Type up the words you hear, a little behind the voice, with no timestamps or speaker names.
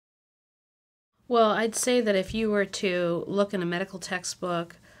Well, I'd say that if you were to look in a medical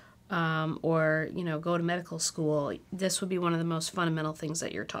textbook or, go to medical school, this would be one of the most fundamental things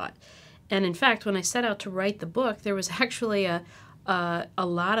that you're taught. And in fact, when I set out to write the book, there was actually a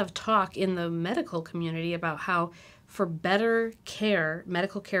lot of talk in the medical community about how for better care,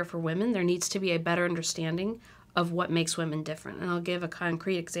 medical care for women, there needs to be a better understanding of what makes women different. And I'll give a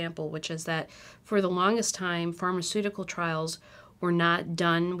concrete example, which is that for the longest time, pharmaceutical trials were not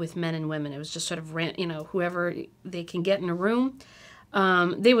done with men and women. It was just sort of, whoever they can get in a room.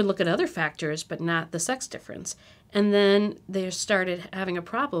 They would look at other factors, but not the sex difference. And then they started having a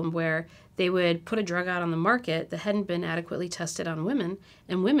problem where they would put a drug out on the market that hadn't been adequately tested on women,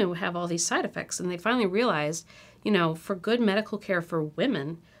 and women would have all these side effects. And they finally realized, for good medical care for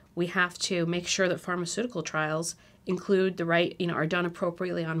women, we have to make sure that pharmaceutical trials include the right, are done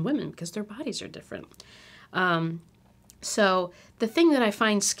appropriately on women because their bodies are different. So the thing that I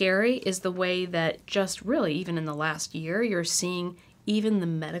find scary is the way that just really, even in the last year, you're seeing even the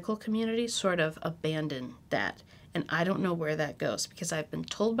medical community sort of abandon that. And I don't know where that goes because I've been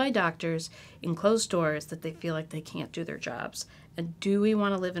told by doctors in closed doors that they feel like they can't do their jobs. And do we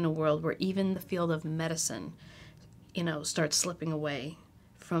want to live in a world where even the field of medicine, starts slipping away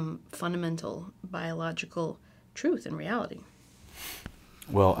from fundamental biological truth and reality?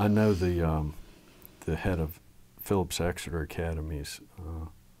 Well, I know the head of Phillips Exeter Academy's,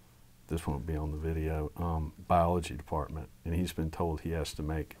 this won't be on the video, biology department, and he's been told he has to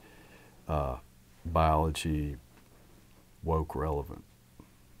make biology woke relevant.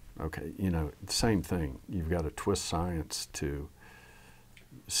 Okay, same thing. You've got to twist science to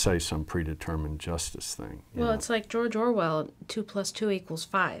say some predetermined justice thing. Well, it's like George Orwell, 2 + 2 =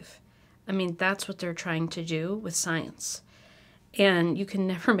 5. I mean, that's what they're trying to do with science. And you can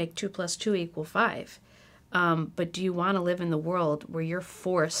never make 2 + 2 = 5. But do you want to live in the world where you're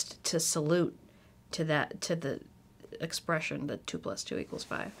forced to salute to the expression that 2 + 2 =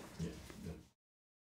 5? Yeah.